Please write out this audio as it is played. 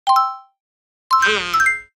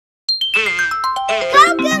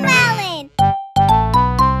CoComelon!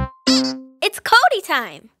 It's Cody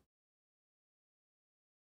Time!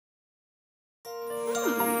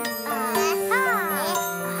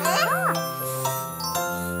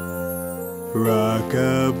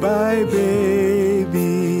 Rockabye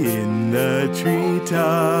baby in the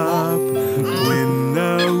treetop. When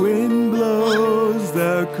the wind blows,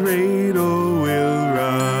 the cradle will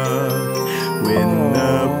rock. When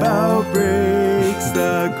the bough breaks,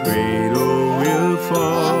 the cradle will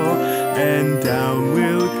fall, and down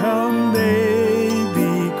will come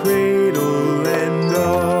baby, cradle and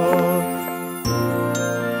all.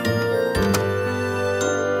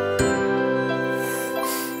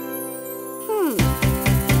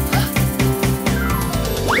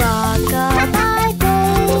 Rockabye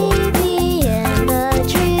baby in the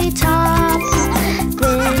treetop.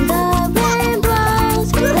 When the wind blows,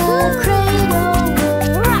 the cradle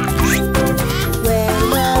will rock. When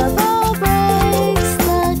the bow breaks,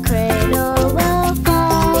 the cradle will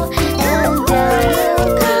fall, and down will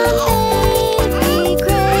come baby,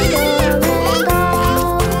 cradle and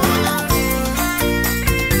all.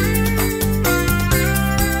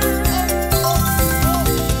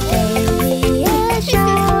 Baby is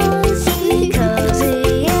rosy, cozy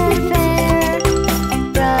and fair.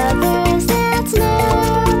 Brothers dance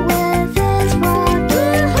near with his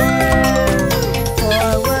rocking hair.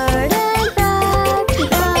 Forward and back,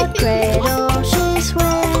 the cradle she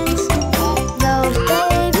swings. Though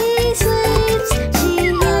baby sleeps, she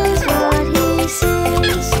hears what he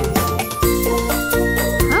sings.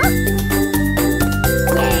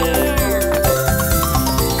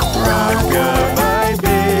 Rockabye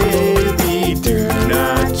baby, do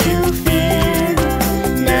not you fear.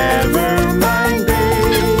 Never mind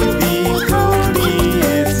baby, Cody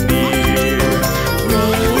is near.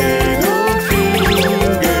 Little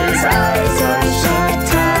fingers, eyes are shut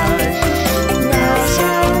tight. Now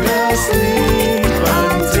sound asleep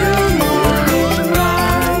until morning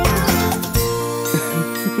light.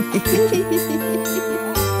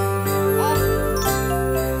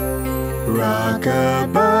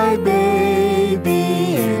 Rockabye baby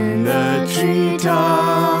in the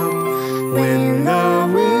treetop. When the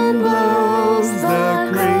wind blows, the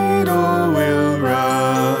cradle will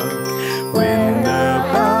rock. When the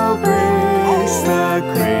bough breaks, the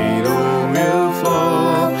cradle will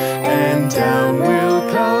fall, and down will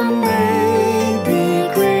come baby,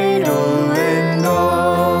 cradle and all.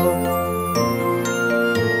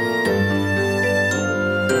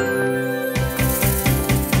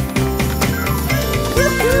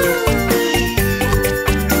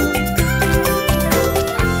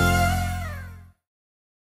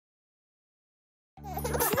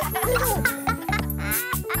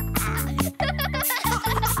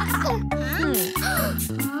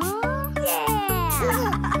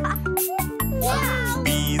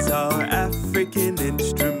 These are African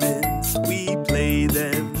instruments. We play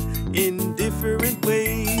them in different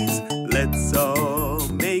ways. Let's all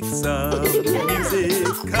make some music.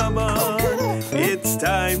 Come on, it's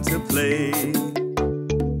time to play.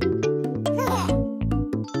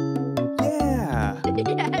 Yeah.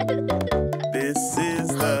 This is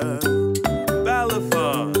the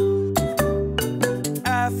balafon.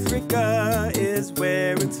 Africa is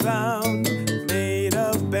where it's found. Made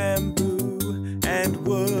of bamboo and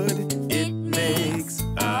wood. It makes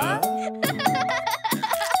a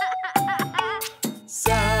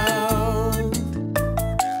sound.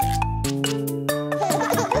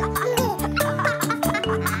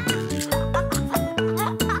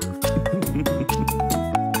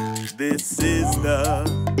 This is the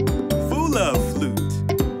fula flute.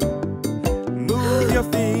 Move your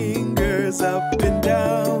fingers up and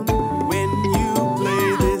down. When you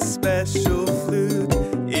play this special flute,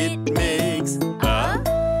 it makes a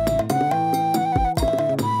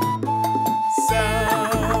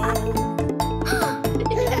sound.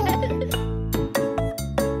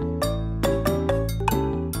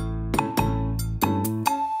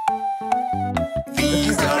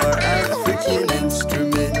 These are African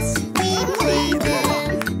instruments. We play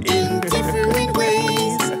them in different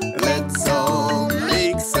ways. Let's all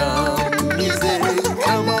make some music.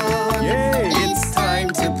 Come on, it's time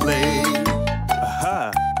to play.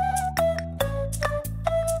 Aha!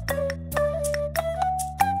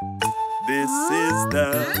 This is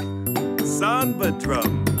the samba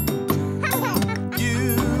drum.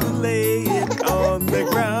 You lay it on the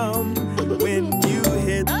ground. When you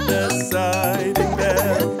hit the side and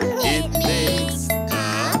bell, it makes a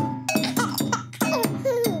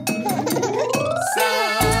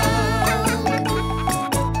sound.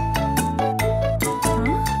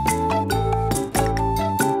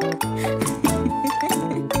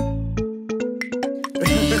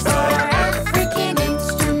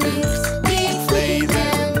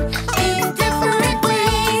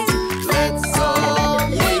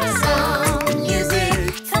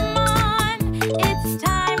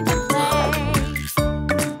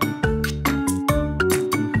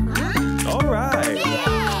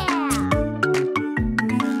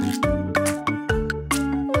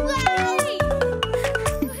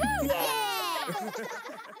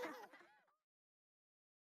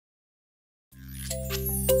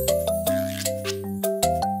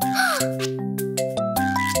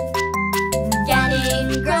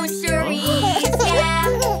 Getting groceries, yeah,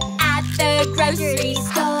 at the grocery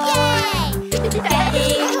store.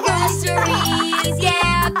 Getting groceries,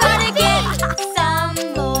 yeah, gotta get some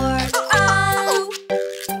more. Oh.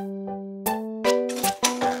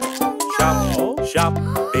 Shop, shop,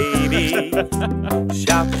 baby.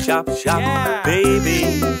 Shop, shop, shop, Yeah.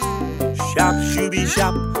 baby. Shop, shooby,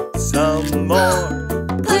 shop, some more.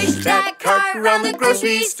 Push that cart around the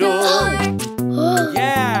grocery store.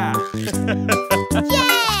 Yeah.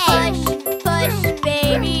 Push, push,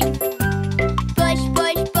 baby. Push,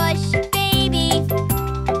 push, push, baby.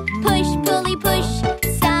 Push, pulley, push,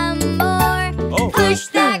 some more. Oh. Push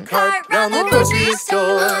that cart round the grocery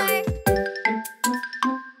store.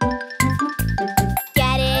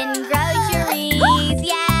 Getting groceries,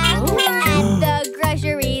 yeah, at the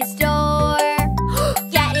grocery store.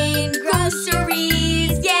 Getting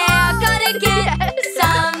groceries, yeah, gotta get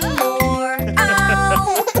some more.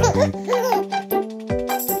 Oh.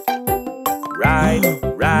 Ride,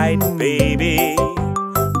 ride, baby.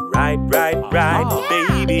 Ride, ride, ride,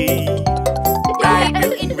 baby. Ride,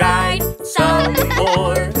 and ride some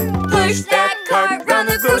more. Push that cart round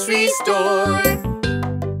the grocery store.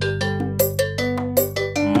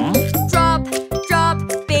 Drop,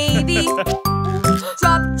 drop, baby.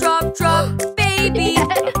 Drop, drop, drop, baby.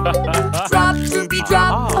 Drop, doobie,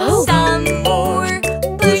 drop some more.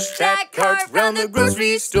 Push that cart round the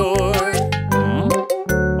grocery store.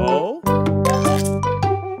 Oh?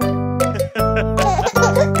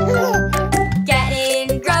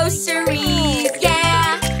 Getting groceries,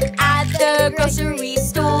 yeah, at the grocery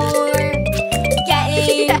store.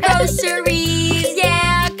 Getting groceries,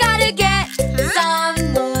 yeah, gotta get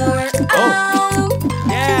some more. Oh.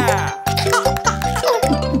 Yeah.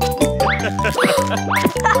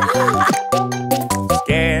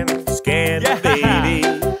 Scan, scan, Yeah. baby.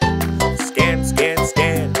 Scan, scan,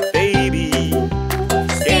 scan, baby.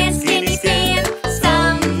 Scan, skinny, scan,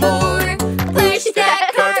 some more. Push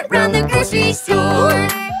that cart round the grocery store.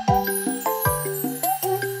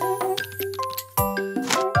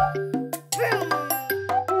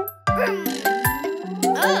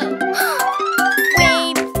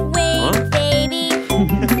 Wave, wave, baby.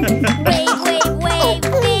 Wave, wave, wave,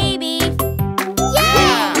 baby.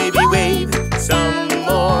 Yeah! Baby, wave some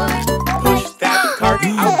more. Push that cart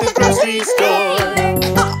out the grocery store.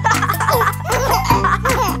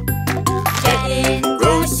 Getting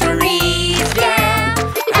groceries, yeah,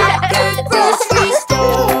 at the grocery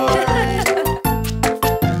store.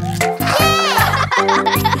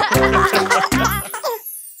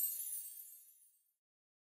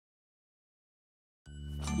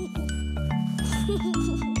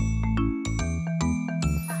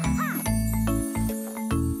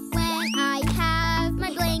 When I have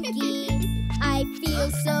my blankie, I feel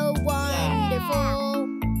so wonderful.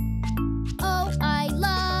 Oh, I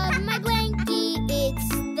love my blankie. It's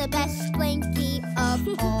the best blankie of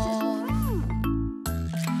all.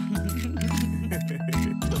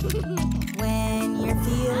 When you're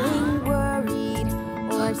feeling worried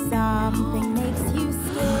or something makes you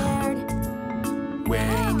scared,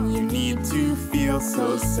 When you need to feel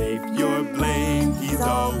so safe, your blankie's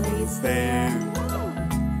always there.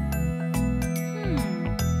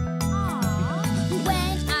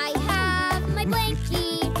 When I have my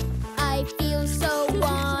blankie, I feel so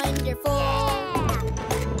wonderful.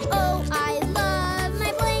 Oh, I love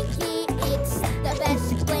my blankie. It's the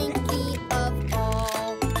best blankie of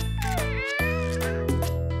all.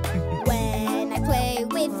 When I play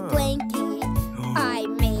with blankie, I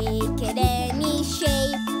make it any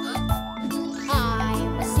shape.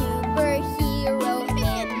 I'm a superhero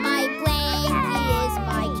and my blankie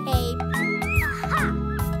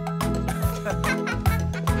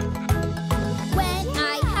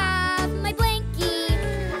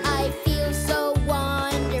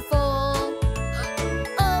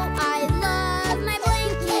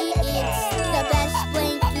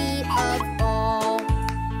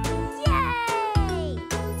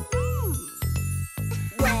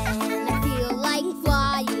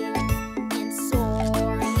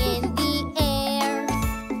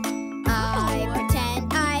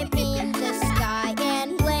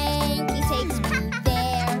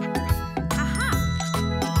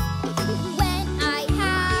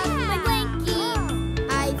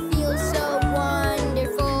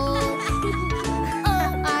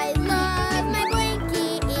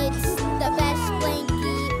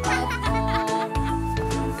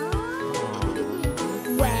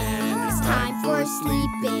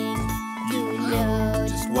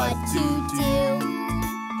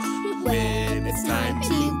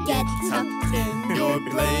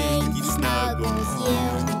you.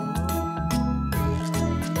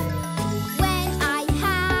 When I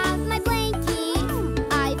have my blankie,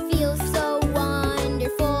 I feel so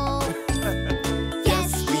wonderful.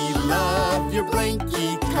 Yes, we love your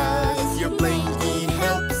blankie, 'cause your blankie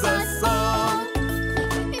helps us all.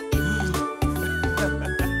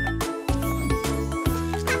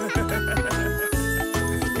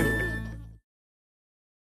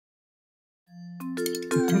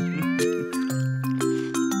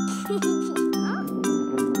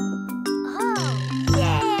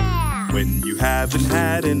 When you haven't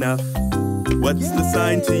had enough, what's the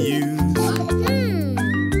sign to use?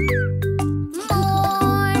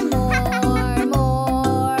 More.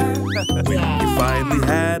 When you finally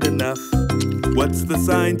had enough, what's the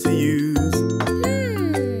sign to use?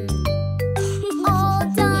 All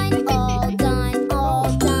done, all done, all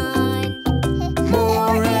done.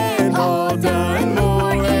 More and all done,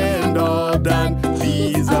 more and all done.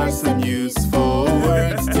 These are some useful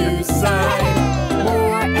words to sign.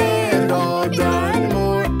 More and all done,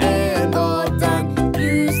 more and all done.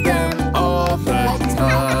 Use them all the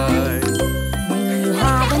time. When you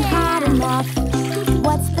haven't had enough,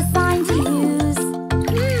 what's the sign to use?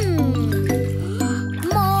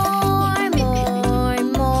 More.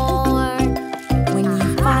 When you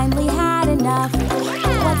finally had enough,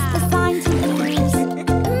 what's the sign to use?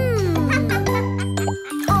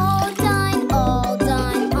 All done, all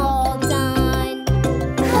done, all done.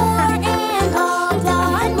 More and all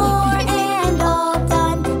done, more and all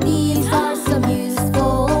done. These are some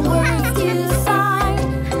useful words to sign.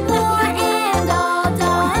 More and all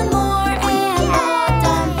done, more and all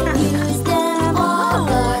done. Use them all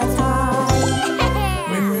the time.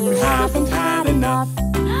 When you haven't had enough,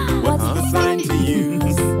 what's the sign to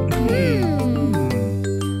use?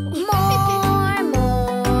 More.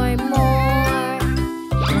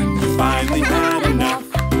 When you finally had enough,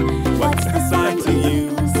 what's the sign to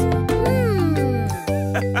use?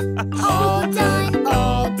 All done,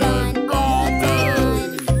 all done, all done.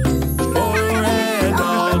 More and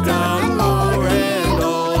all done, more and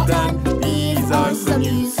all done. These are some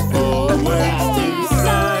useful words to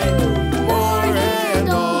sign. More and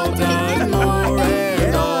all done, more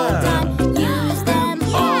and all done. Use them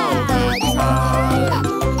all the time.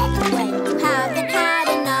 When you haven't had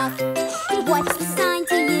enough, what's the sign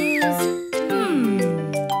to use?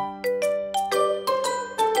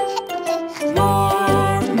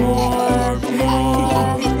 More, more, more.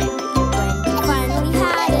 When you finally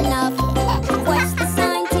had enough, what's the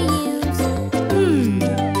sign to use?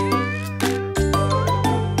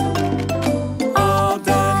 All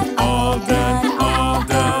done, all done, all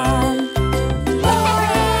done.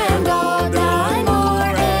 More and all done,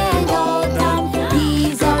 more and all done.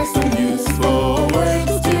 These are some useful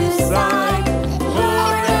words to sign.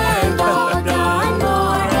 More and all done,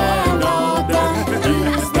 more and all done.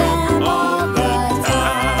 Use them all the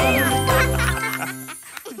time.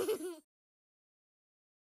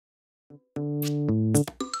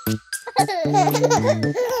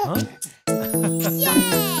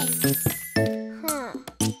 Yay!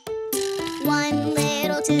 One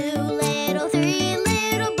little, two little, three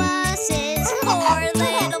little buses, 4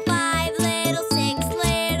 little, 5 little, 6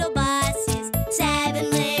 little buses, 7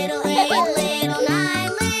 little, 8 little, 9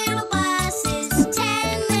 little buses,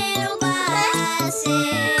 10 little buses.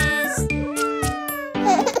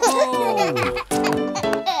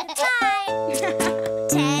 Time.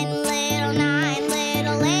 10 little, 9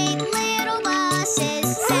 little, 8 little buses,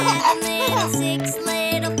 7 little, 6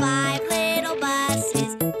 little, 5 little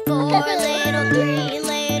buses, 4 little, 3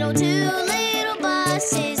 little, 2 little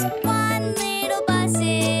buses, 1 little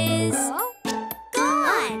buses.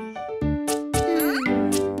 Gone.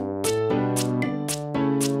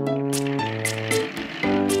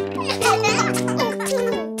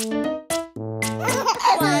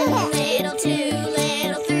 One little, 2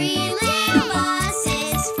 little, 3 little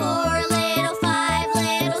buses, 4 little, 5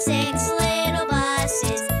 little, 6 little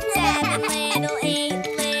buses, 7 little, 8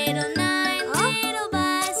 little, 9 little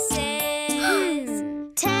buses,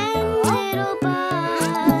 10 little buses.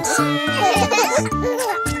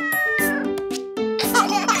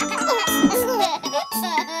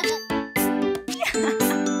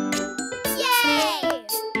 Yay!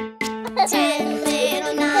 10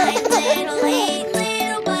 little, 9 little, 8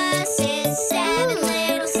 little buses, 7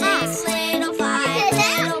 little, 6 little, 5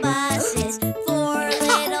 little buses, 4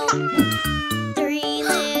 little, 3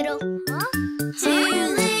 little, 2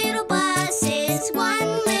 little buses, 1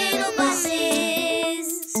 little buses.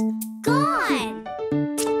 Gone.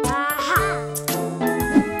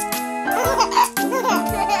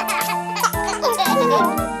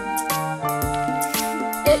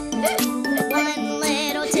 One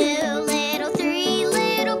little, 2 little, 3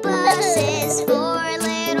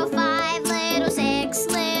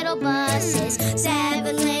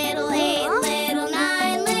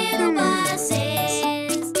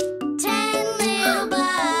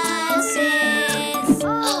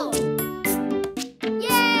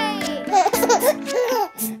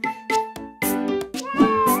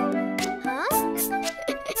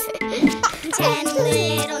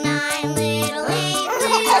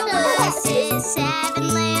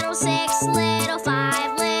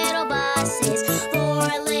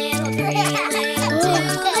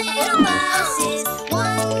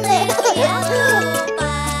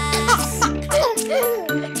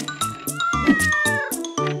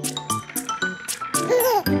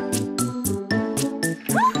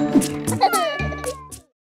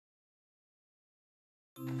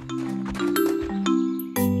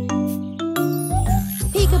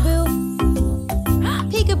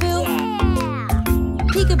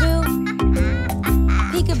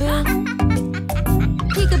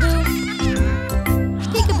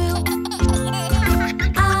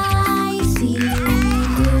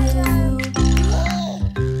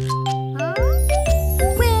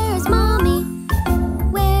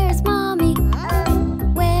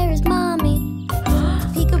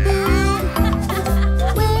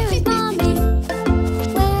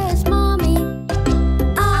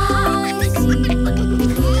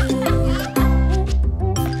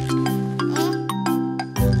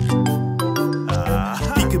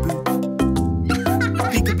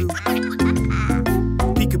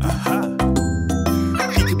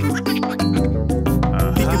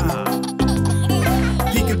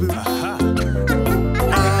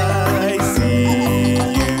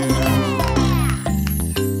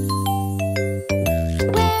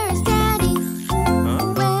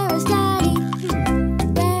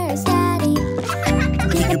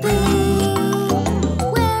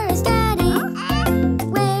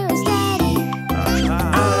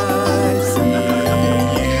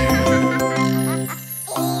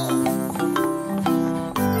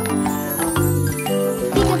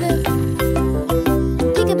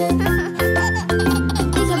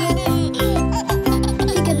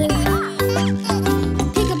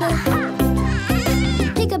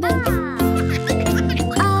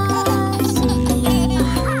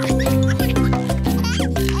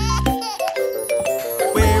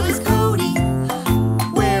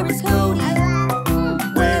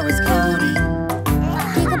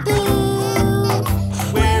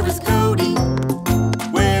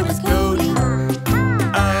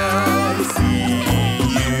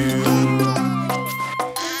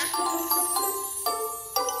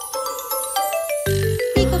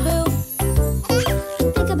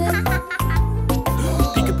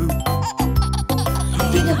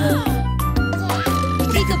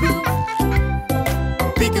 Peekaboo,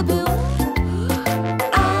 peekaboo.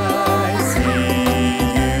 I see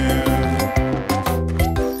you.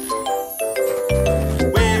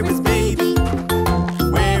 Where is baby?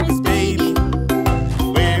 Where is baby?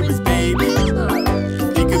 Where is baby?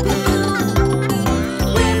 Peekaboo.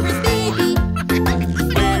 Where is baby?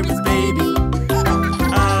 Where is baby?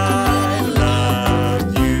 I love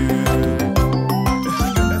you.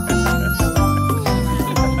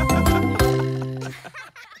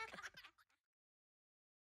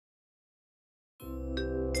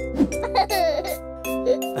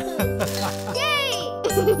 Yay!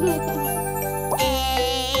 A,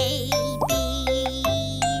 B,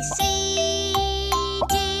 C,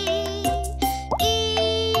 D,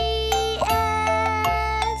 E,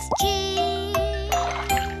 F, G,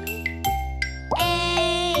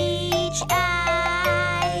 H,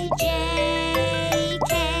 I, J, K,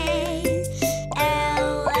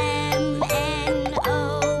 L, M, N,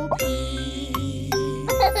 O, P.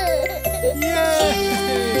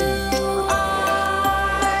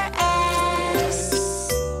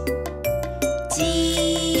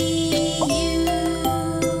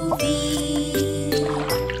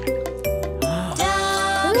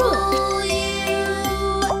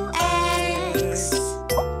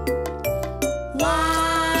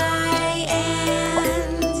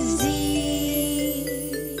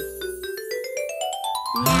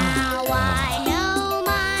 Now I know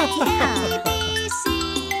my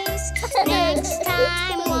ABCs. Next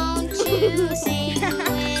time, won't you sing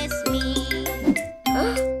with me?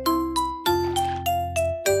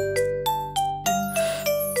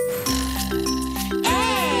 A,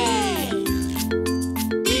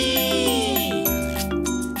 B,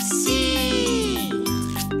 C,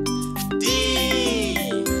 D, E,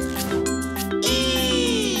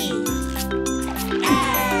 F, G,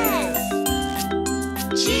 H,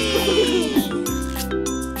 I, J, K, L,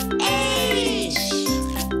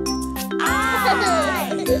 M,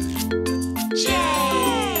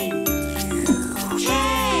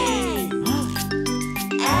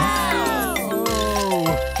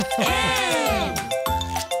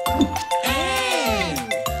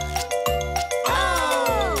 N, O,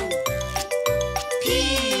 P,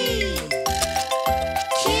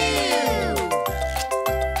 Q,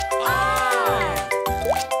 R,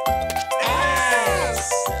 S,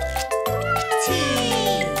 T,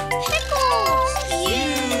 pickles, U,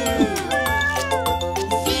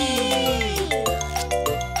 V,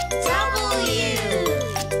 W,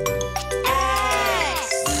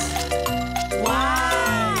 X,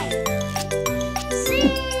 Y, Z.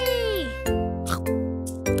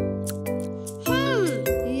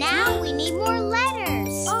 Now we need more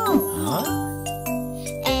letters.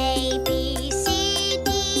 A, B, C, D,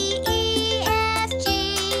 E, F, G,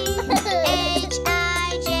 H,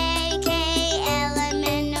 I, J, K, L, M,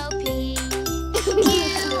 N, O, P, Q,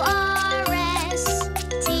 R, S,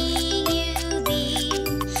 T, U, V,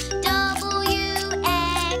 W,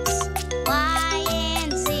 X, Y,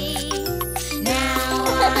 and Z. Now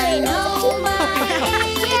I know my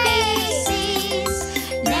ABCs.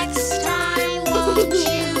 Next time, won't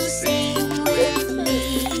you sing with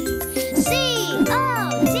me? C-O-D-Y.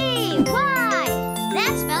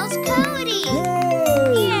 That spells Cody.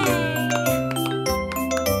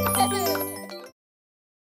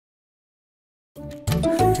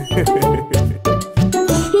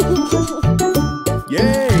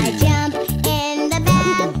 Yay! I jump in the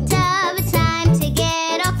bathtub, it's time to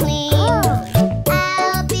get all clean.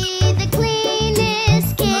 I'll be the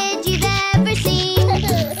cleanest kid you've ever seen.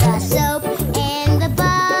 The soap and the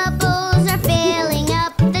bubbles are filling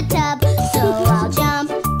up the tub, so I'll jump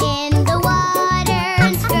in the water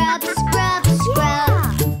and scrub, scrub,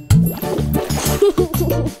 scrub.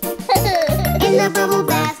 In the bubble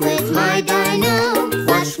bath with my dino,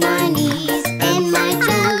 wash my knees and my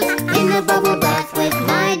toes. In the bubble bath with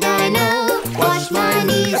my dino, wash my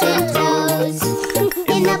knees and toes.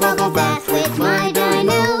 In the bubble bath with my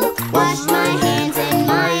dino, wash my hands and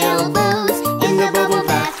my elbows. In the bubble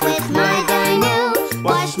bath with my dino,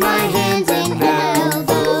 wash my hands and elbows.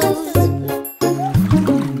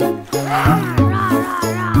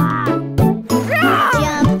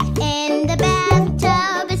 Jump in the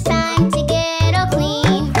bathtub, it's time to get all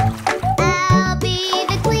clean. I'll be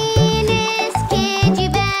the cleanest kid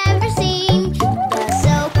you've ever seen. The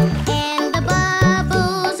soap and the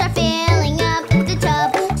bubbles are filling up the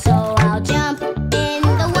tub, so I'll jump in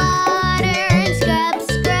the water and scrub,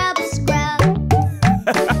 scrub, scrub.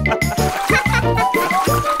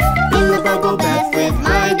 In the bubble bath with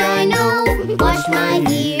my dino, wash my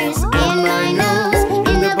ears and my nose.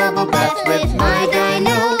 In the bubble bath with my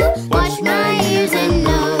dino, wash my ears and nose.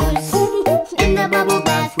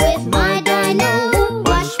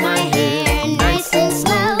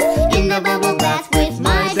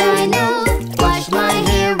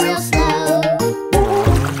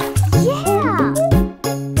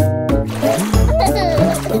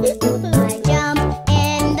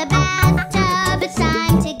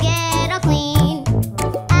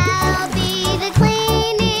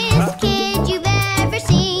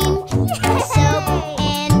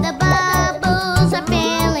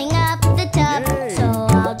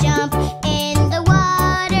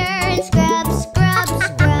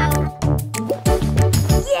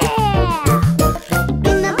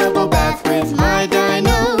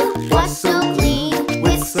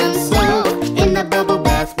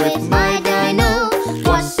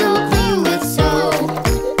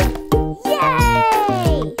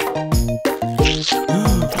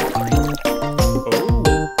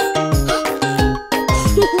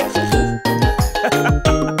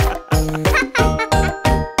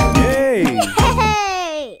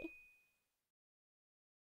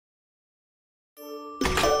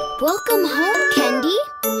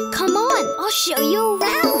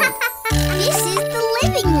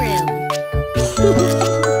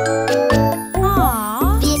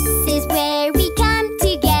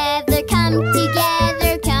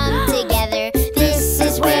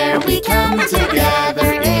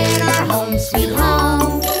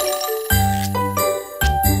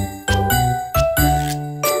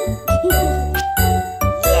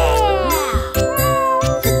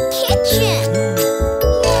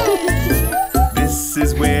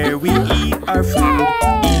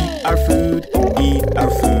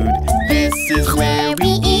 This is where we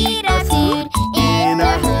eat our food in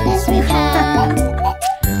our home sweet home.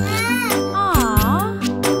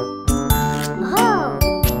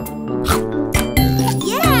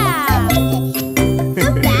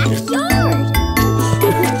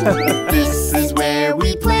 This is where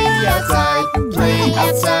we play outside, play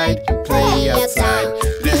outside, play outside.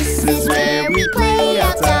 This is where we play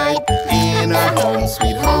outside in our home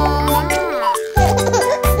sweet home.